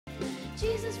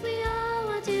Jesus, we all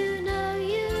want to know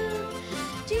you.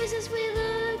 Jesus, we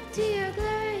look to your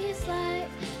glorious light.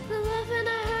 The love in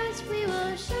our hearts we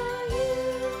will show you.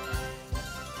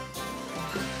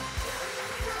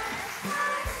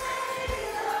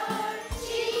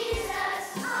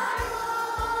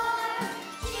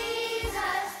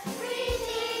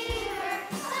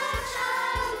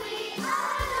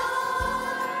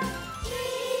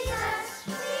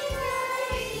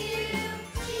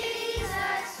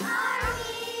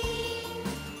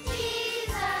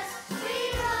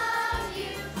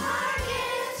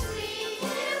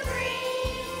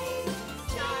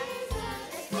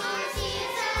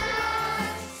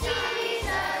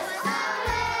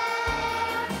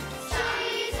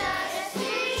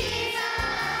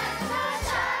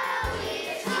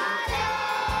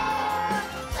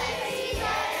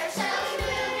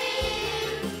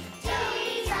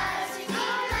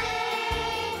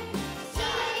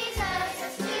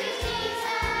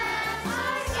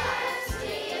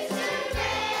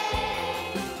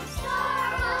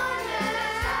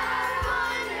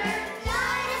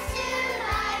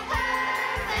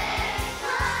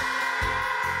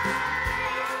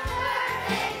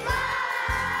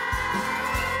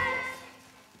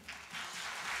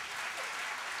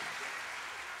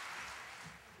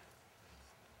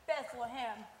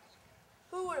 Bethlehem.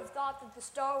 Who would have thought that the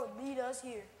star would lead us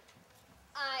here?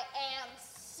 I am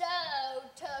so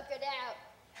tuckered out.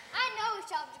 I know we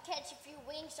stopped to catch a few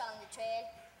winks on the trail,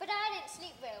 but I didn't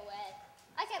sleep very well.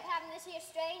 I kept having this here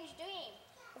strange dream.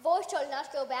 A voice told me not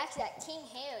to go back to that King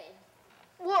Herod.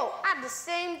 Whoa, I had the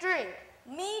same dream.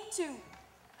 Me too.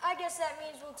 I guess that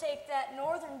means we'll take that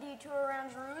northern detour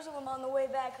around Jerusalem on the way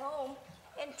back home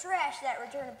and trash that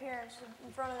return appearance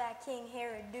in front of that King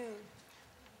Herod dude.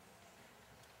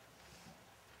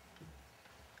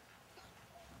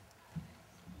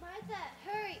 Martha,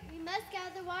 hurry. We must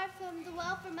gather water from the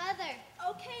well for Mother.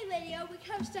 Okay, Lydia, we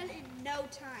can have done in no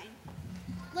time.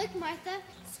 Look, Martha,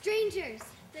 strangers.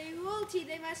 They royalty,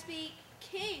 they must be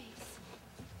kings.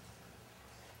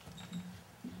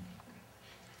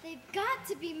 They've got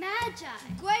to be magi.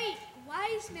 Great,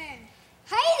 wise men.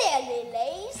 Hey there,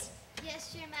 lilies.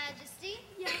 Yes, Your Majesty.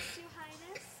 Yes, Your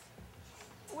Highness.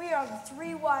 We are the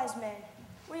three wise men.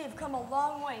 We have come a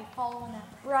long way following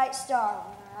that bright star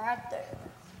right there.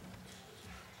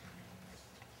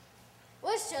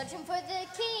 We're searching for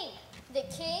the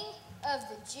king of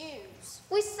the Jews.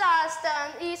 We saw a star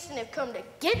in the east and have come to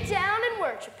get down and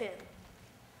worship him.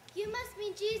 You must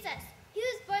mean Jesus. He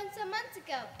was born some months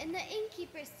ago in the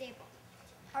innkeeper's stable.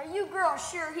 Are you girls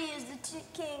sure he is the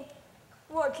king?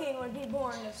 What king would be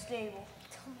born in a stable?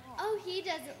 Oh, he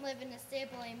doesn't live in a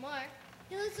stable anymore.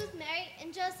 He lives with Mary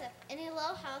and Joseph in a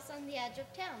little house on the edge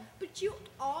of town. But you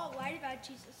all right about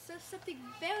Jesus. There's something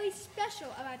very special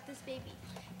about this baby.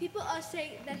 People are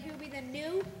saying that he'll be the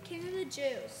new king of the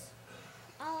Jews.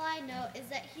 All I know is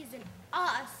that he's an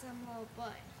awesome little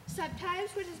boy.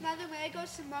 Sometimes when his mother Mary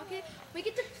goes to market, we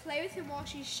get to play with him while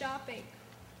she's shopping.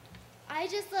 I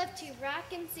just love to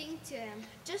rock and sing to him.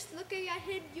 Just looking at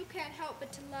him, you can't help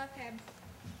but to love him.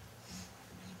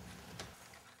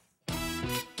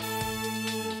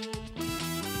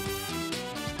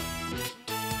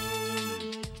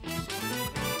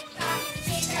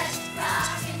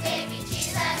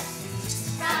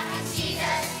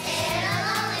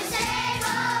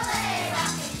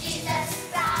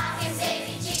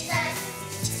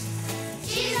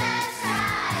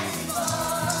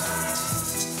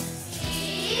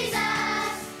 Jesus,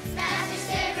 Master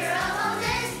Savior of all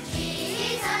this,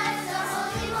 Jesus, the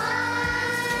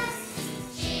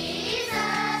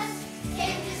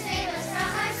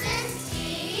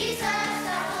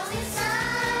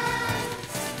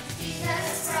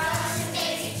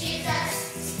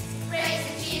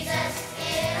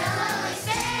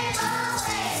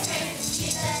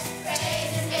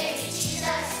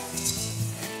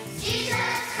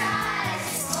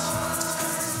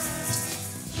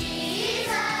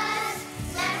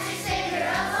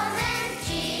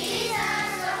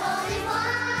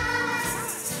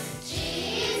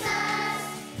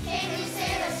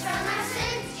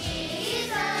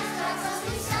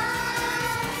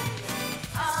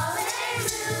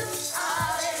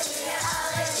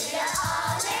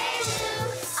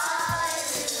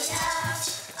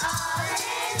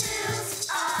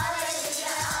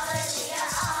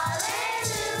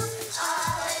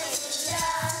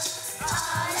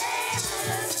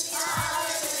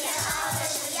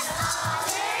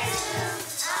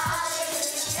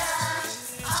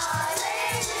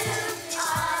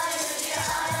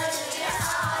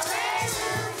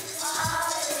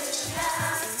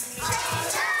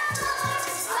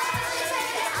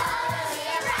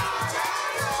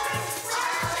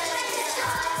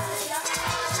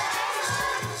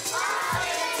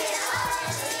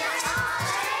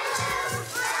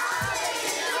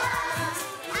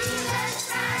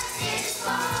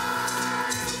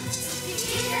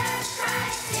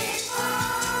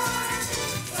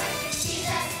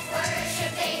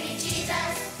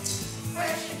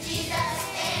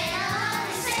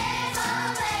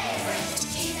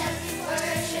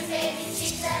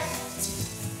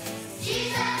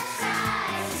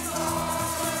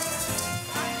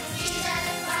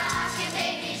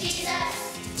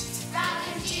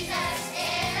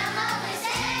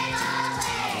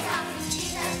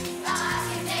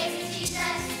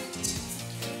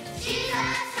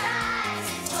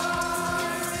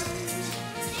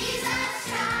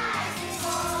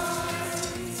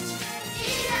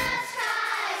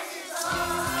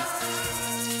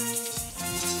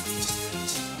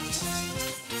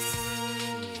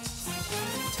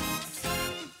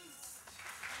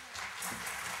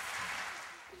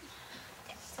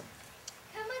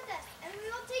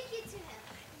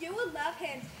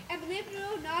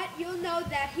know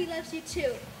that he loves you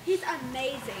too. He's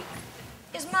amazing.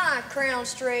 Is my crown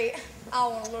straight? I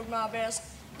want to look my best.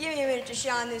 Give me a minute to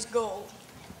shine this gold.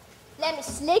 Let me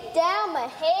slick down my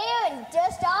hair and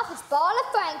dust off this ball of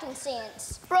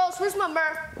frankincense. Bros, where's my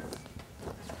myrrh?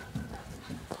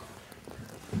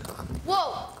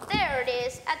 Whoa, there it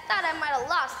is. I thought I might have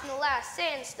lost in the last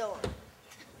sandstorm.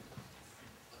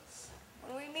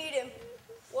 When we meet him,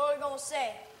 what are we going to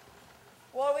say?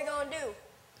 What are we going to do?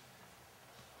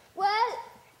 Well,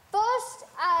 first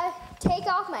I take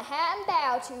off my hat and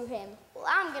bow to him. Well,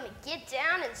 I'm gonna get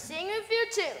down and sing a few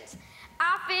tunes.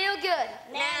 I feel good.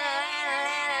 Na, na, na,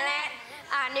 na, na, na.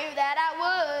 I knew that I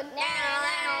would. Na,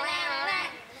 na, na, na,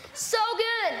 na. So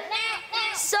good.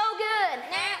 So good.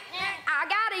 I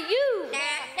got a you.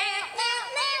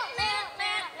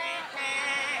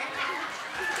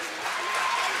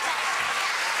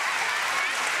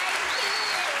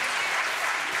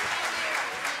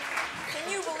 Can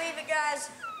you believe it, guys?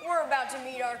 We're about to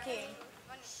meet our king.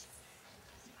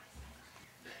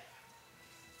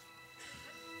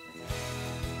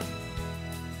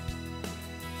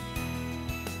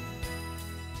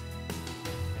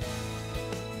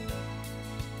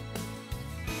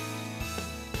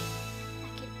 I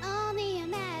can only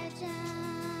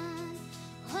imagine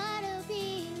what it'll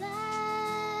be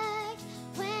like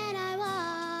when I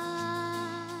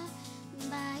walk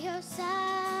by your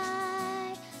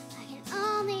side. I can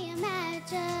only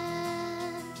imagine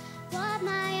what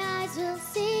my eyes will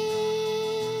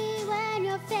see when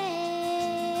your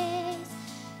face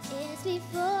is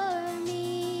before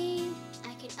me.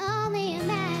 I can only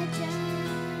imagine.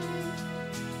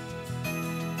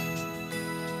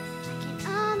 I can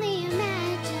only imagine.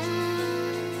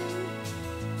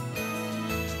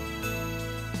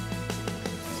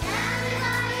 Surrounded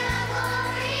by your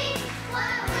glory,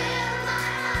 what will my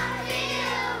heart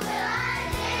feel? Will I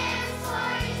dance for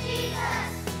you,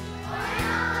 Jesus? Or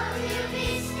will you be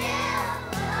still?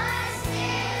 Will I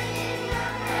stand in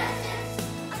your presence?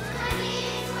 On my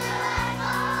knees will I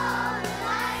fall? Will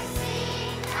I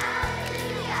sing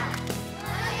hallelujah?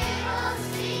 Will you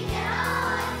speak at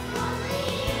all? I can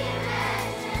only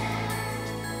imagine.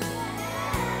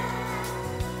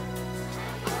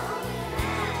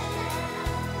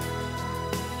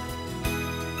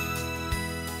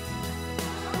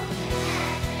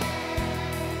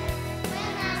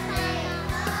 When I find your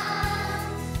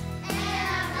arms and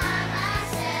I find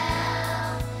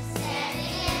myself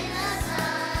standing in the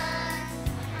sun,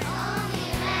 I only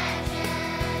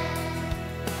imagine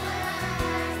what I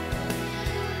will do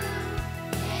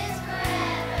is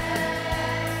forever,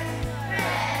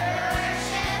 forever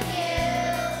worship you.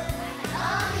 I can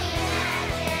only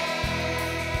imagine.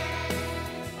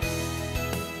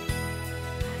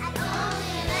 I can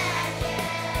only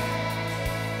imagine.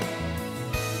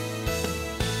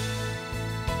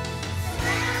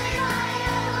 Surrounded by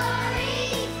your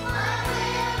glory, what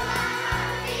will my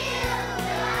heart feel?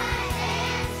 Will I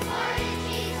dance for you,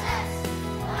 Jesus?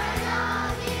 Or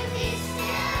will you be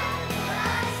still? Will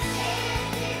I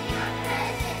stand in your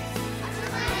presence? Onto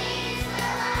my knees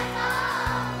will I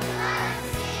fall? Will I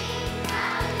sing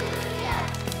hallelujah?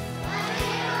 Will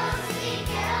you speak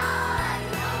at all? I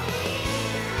can only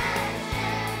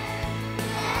imagine.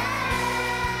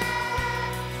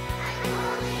 I can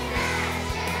only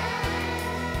imagine.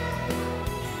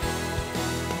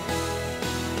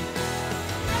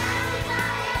 Surrounded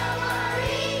by your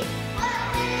glory, what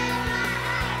will my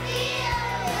heart feel?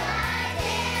 Will I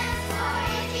dance for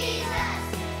you, Jesus?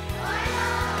 Or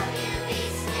will you be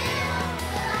still?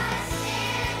 Will I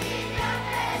stand in your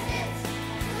presence?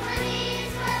 To my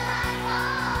knees will I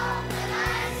fall? Will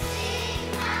I sing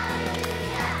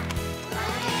hallelujah?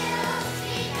 Will you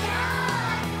speak at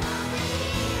all? I can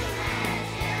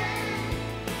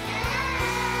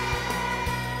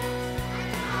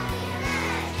only imagine. I can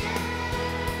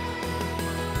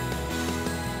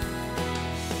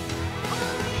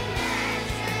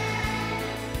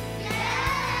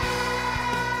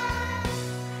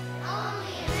only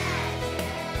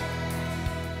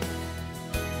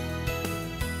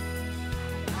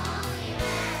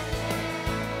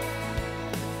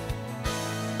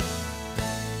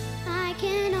I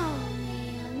can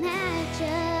only imagine.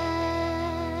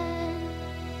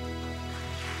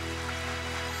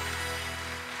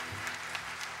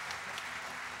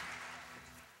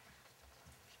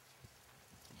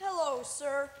 Hello,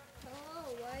 sir. Hello,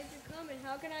 why did you come and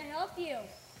how can I help you?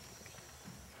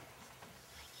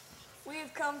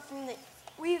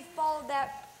 We've followed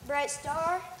that bright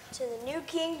star to the new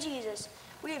King Jesus.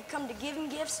 We have come to give him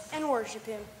gifts and worship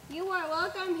him. You are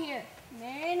welcome here.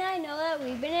 Mary and I know that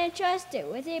we've been entrusted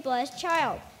with a blessed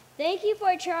child. Thank you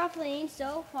for traveling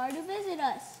so far to visit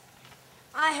us.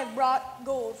 I have brought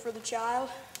gold for the child.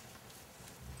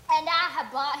 And I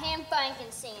have brought him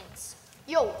frankincense.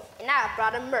 Yo, and I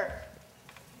brought him myrrh.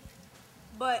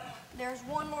 But there's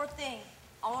one more thing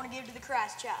I want to give to the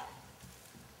Christ child.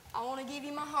 I want to give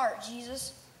you my heart,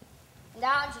 Jesus. And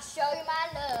I'll just show you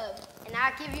my love. And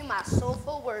I give you my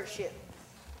soulful worship.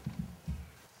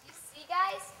 You see,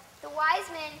 guys, the wise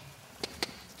men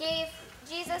gave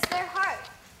Jesus their heart,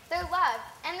 their love,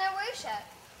 and their worship.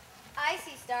 I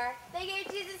see, Star. They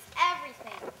gave Jesus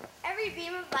everything. Every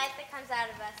beam of light that comes out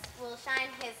of us will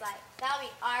shine his light. That'll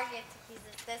be our gift to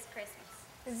Jesus this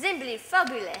Christmas. Simply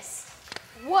fabulous.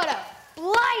 What a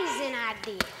blazing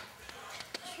idea.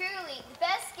 Truly, the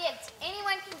best gift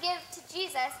anyone can give to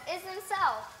Jesus is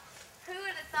himself. Who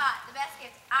would have thought the best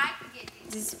gift I could give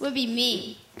Jesus This would be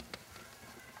me.